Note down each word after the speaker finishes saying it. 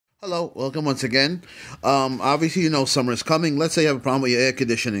Hello, welcome once again. Obviously, you know summer is coming. Let's say you have a problem with your air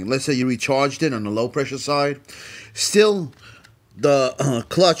conditioning. Let's say you recharged it on the low pressure side. Still, the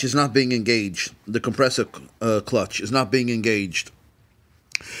clutch is not being engaged. The compressor clutch is not being engaged.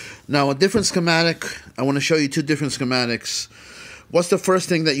 Now, a different schematic. I want to show you two different schematics. What's the first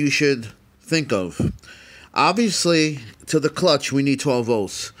thing that you should think of? Obviously, to the clutch, we need 12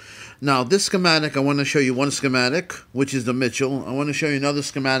 volts. Now, this schematic, I want to show you one schematic, which is the Mitchell. I want to show you another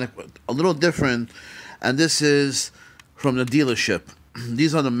schematic, a little different, and this is from the dealership.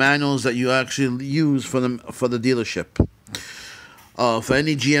 These are the manuals that you actually use for the dealership, for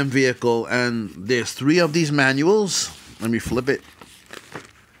any GM vehicle, and there's 3 of these manuals. Let me flip it.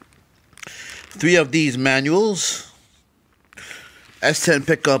 3 of these manuals, S10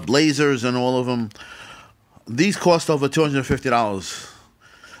 pickup, lasers, and all of them. These cost over $250.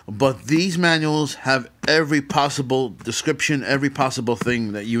 But these manuals have every possible description, every possible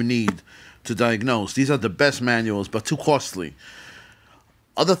thing that you need to diagnose. These are the best manuals, but too costly.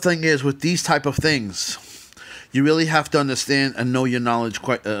 Other thing is, with these type of things, you really have to understand and know your knowledge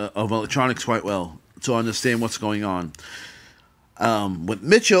of electronics quite well to understand what's going on. With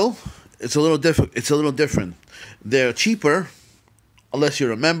Mitchell, it's a little different. They're cheaper, unless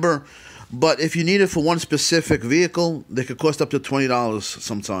you're a member. But if you need it for one specific vehicle, they could cost up to $20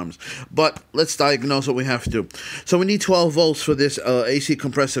 sometimes. But let's diagnose what we have to do. So we need 12 volts for this AC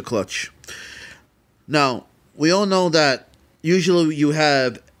compressor clutch. Now, we all know that usually you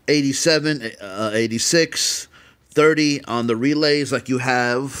have 87, 86, 30 on the relays, like you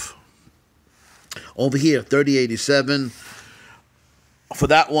have over here, 30, 87 for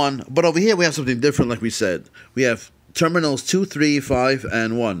that one. But over here we have something different, like we said. We have terminals 2, 3, 5,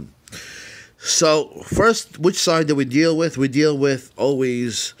 and 1. So first, which side do we deal with? We deal with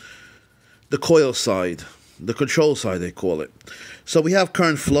always the coil side, the control side they call it. So we have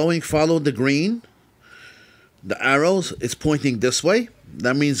current flowing, follow the green. The arrows, it's pointing this way.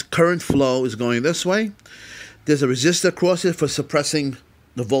 That means current flow is going this way. There's a resistor across it for suppressing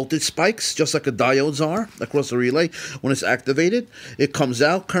the voltage spikes, just like the diodes are across the relay. When it's activated, it comes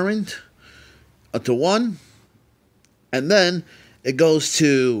out current to 1, and then it goes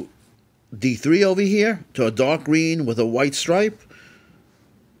to D3 over here, to a dark green with a white stripe,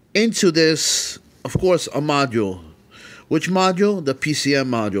 into this, of course, a module. Which module? The PCM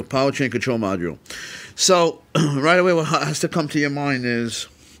module, powertrain control module. So, right away what has to come to your mind is,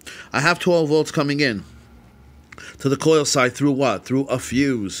 I have 12 volts coming in to the coil side through what? Through a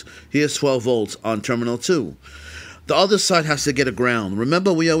fuse. Here's 12 volts on terminal 2. The other side has to get a ground.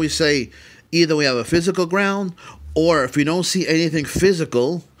 Remember, we always say, either we have a physical ground, or if we don't see anything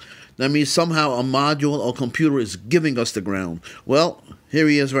physical, that means somehow a module or computer is giving us the ground. Well, here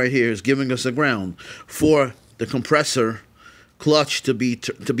he is right here. He's giving us the ground for the compressor clutch to be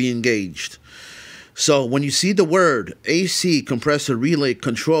engaged. So when you see the word AC compressor relay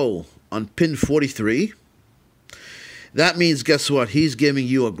control on pin 43, that means, guess what? He's giving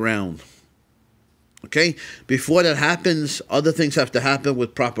you a ground. Okay? Before that happens, other things have to happen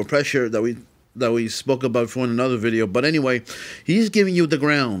with proper pressure that we spoke about before in another video. But anyway, he's giving you the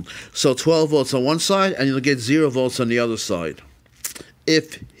ground. So 12 volts on one side, and you'll get 0 volts on the other side,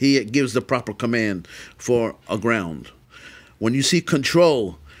 if he gives the proper command for a ground. When you see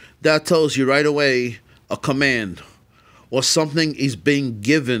control, that tells you right away a command, or something is being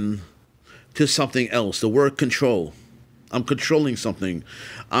given to something else. The word control. I'm controlling something.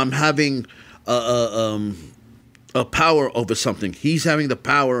 I'm having a power over something. He's having the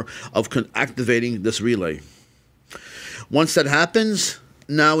power of activating this relay. Once that happens,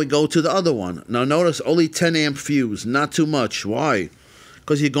 now we go to the other one. Now notice, only 10 amp fuse, not too much. Why?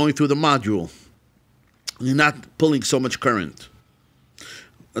 Because you're going through the module. You're not pulling so much current.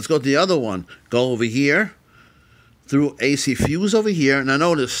 Let's go to the other one. Go over here, through AC fuse over here. Now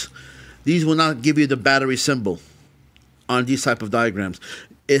notice, these will not give you the battery symbol on these type of diagrams.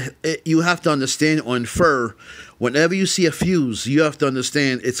 You have to understand or infer, whenever you see a fuse, you have to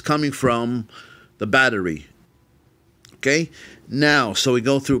understand it's coming from the battery. Okay? Now, so we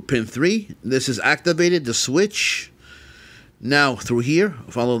go through pin 3. This is activated, the switch. Now, through here,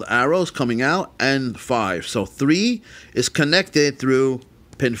 follow the arrows coming out, and 5. So 3 is connected through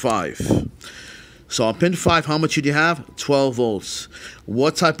pin 5. So on pin 5, how much do you have? 12 volts.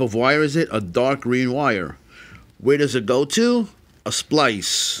 What type of wire is it? A dark green wire. Where does it go to? A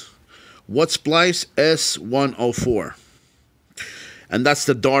splice. What splice? S104. And that's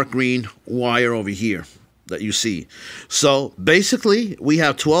the dark green wire over here that you see. So basically, we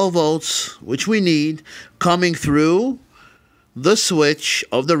have 12 volts, which we need, coming through the switch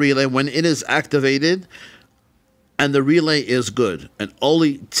of the relay when it is activated, and the relay is good, and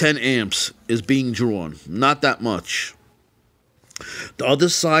only 10 amps is being drawn, not that much. The other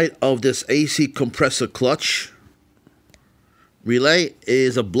side of this AC compressor clutch relay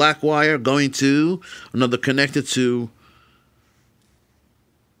is a black wire going to another connected to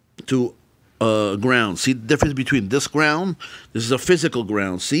ground. See the difference between this ground? This is a physical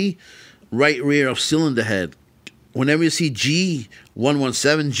ground. See? Right rear of cylinder head. Whenever you see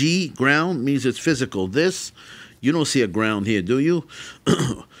G117, G ground means it's physical. This, you don't see a ground here, do you?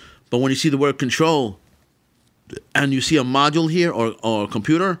 But when you see the word control and you see a module here or a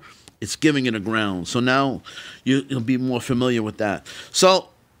computer, it's giving it a ground. So now you'll be more familiar with that. So,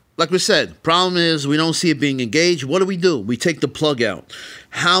 like we said, problem is we don't see it being engaged. What do? We take the plug out.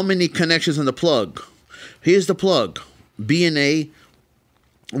 How many connections on the plug? Here's the plug, B and A.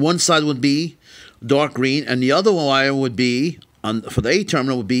 One side would be dark green, and the other wire would be, for the A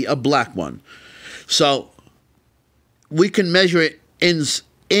terminal, would be a black one. So we can measure it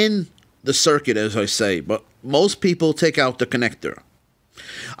in the circuit, as I say, but most people take out the connector.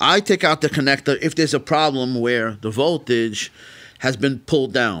 I take out the connector if there's a problem where the voltage has been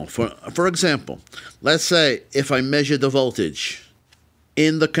pulled down. For example, let's say if I measure the voltage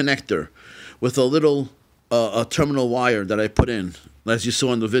in the connector with a little a terminal wire that I put in, as you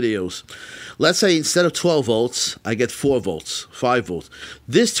saw in the videos. Let's say instead of 12 volts, I get 4 volts, 5 volts.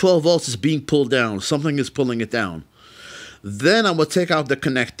 This 12 volts is being pulled down. Something is pulling it down. Then I will take out the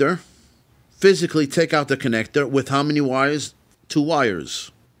connector, physically take out the connector with how many wires? 2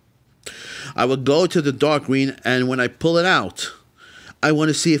 wires. I will go to the dark green, and when I pull it out, I want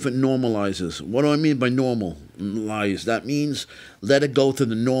to see if it normalizes. What do I mean by normalize? That means let it go to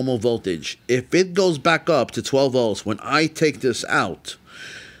the normal voltage. If it goes back up to 12 volts when I take this out,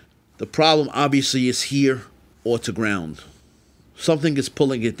 the problem obviously is here or to ground. Something is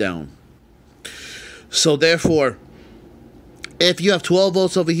pulling it down. So therefore, if you have 12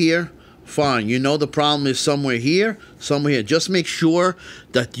 volts over here, fine. You know the problem is somewhere here, somewhere here. Just make sure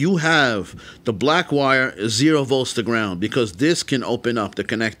that you have the black wire 0 volts to ground, because this can open up, the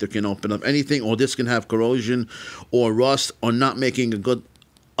connector can open up anything, or this can have corrosion or rust or not making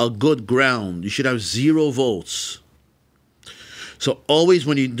a good ground. You should have 0 volts. So always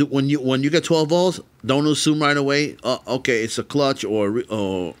when you get 12 volts, don't assume right away, okay, it's a clutch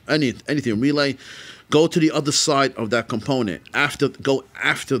or anything relay. Go to the other side of that component. Go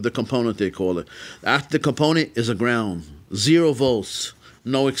after the component, they call it. After the component is a ground. 0 volts.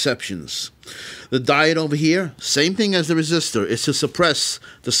 No exceptions. The diode over here, same thing as the resistor. It's to suppress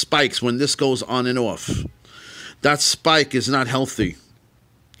the spikes when this goes on and off. That spike is not healthy,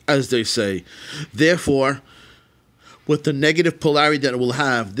 as they say. Therefore, with the negative polarity that it will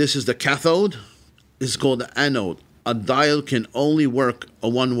have, this is the cathode. This is called the anode. A diode can only work a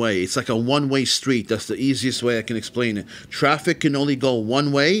one way. It's like a one-way street. That's the easiest way I can explain it. Traffic can only go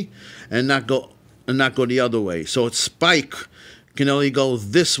one way and not go the other way. So its spike can only go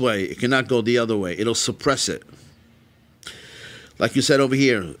this way. It cannot go the other way. It'll suppress it. Like you said over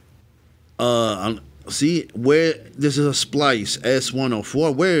here. See where this is a splice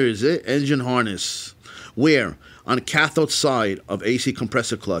S104. Where is it? Engine harness. Where? On the cathode side of AC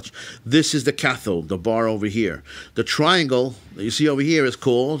compressor clutch. This is the cathode, the bar over here. The triangle that you see over here is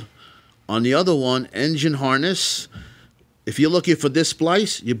called, on the other one, engine harness. If you're looking for this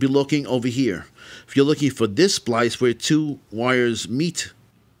splice, you'll be looking over here. If you're looking for this splice where 2 wires meet,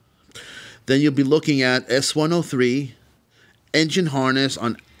 then you'll be looking at S103, engine harness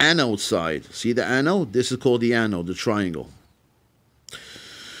on anode side. See the anode? This is called the anode, the triangle.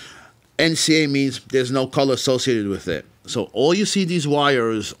 NCA means there's no color associated with it. So all you see these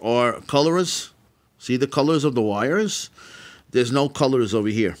wires are colors. See the colors of the wires? There's no colors over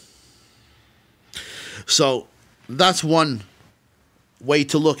here. So that's one way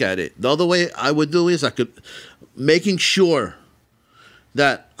to look at it. The other way I would do is making sure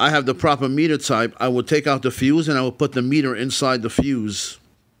that I have the proper meter type, I would take out the fuse and I would put the meter inside the fuse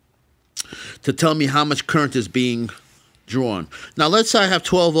to tell me how much current is being drawn. Now let's say I have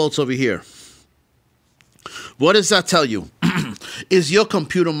 12 volts over here. What does that tell you? Is your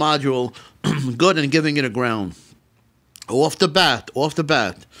computer module good in giving it a ground? Off the bat,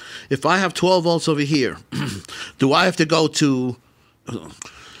 if I have 12 volts over here, do I have to go to,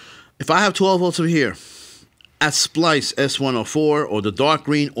 if I have 12 volts over here at splice S104 or the dark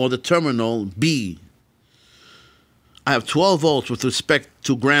green or the terminal B, I have 12 volts with respect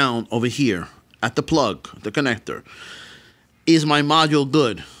to ground over here at the plug, the connector. Is my module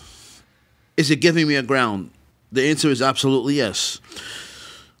good? Is it giving me a ground? The answer is absolutely yes.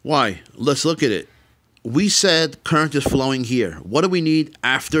 Why? Let's look at it. We said current is flowing here. What do we need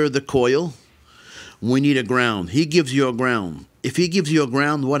after the coil? We need a ground. He gives you a ground. If he gives you a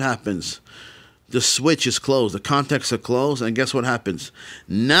ground, what happens? The switch is closed. The contacts are closed, and guess what happens?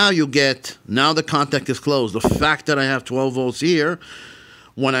 Now the contact is closed. The fact that I have 12 volts here,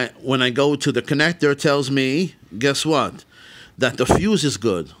 when I go to the connector, tells me, guess what? That the fuse is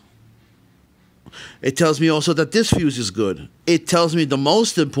good. It tells me also that this fuse is good. It tells me the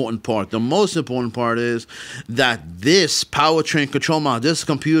most important part. The most important part is that this powertrain control module, this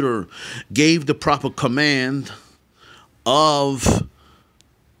computer, gave the proper command of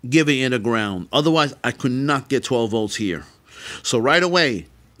giving it a ground. Otherwise, I could not get 12 volts here. So right away,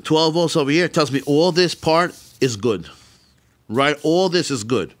 12 volts over here tells me all this part is good. Right? All this is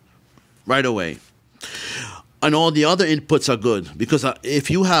good. Right away. And all the other inputs are good. Because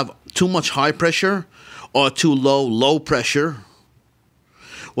if you have too much high pressure or too low pressure,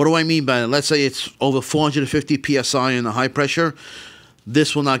 what do I mean by that? Let's say it's over 450 psi in the high pressure.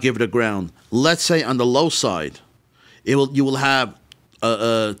 This will not give it a ground. Let's say on the low side, you will have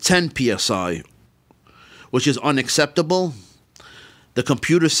 10 psi, which is unacceptable. The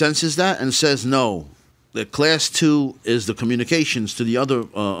computer senses that and says no. The class 2 is the communications to the other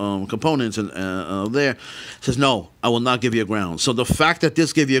components and there. It says no, I will not give you a ground. So the fact that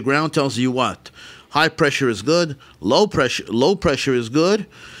this gives you a ground tells you what? High pressure is good, low pressure is good,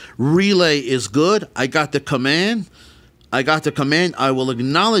 relay is good. I got the command. I will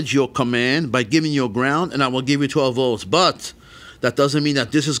acknowledge your command by giving you a ground, and I will give you 12 volts. But that doesn't mean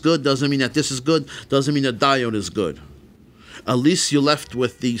that this is good, doesn't mean that this is good, doesn't mean the diode is good. At least you're left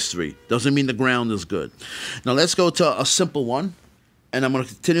with these three. Doesn't mean the ground is good. Now let's go to a simple one, and I'm going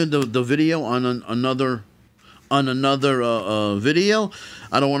to continue the video on another video.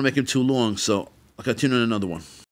 I don't want to make it too long, so I'll continue on another one.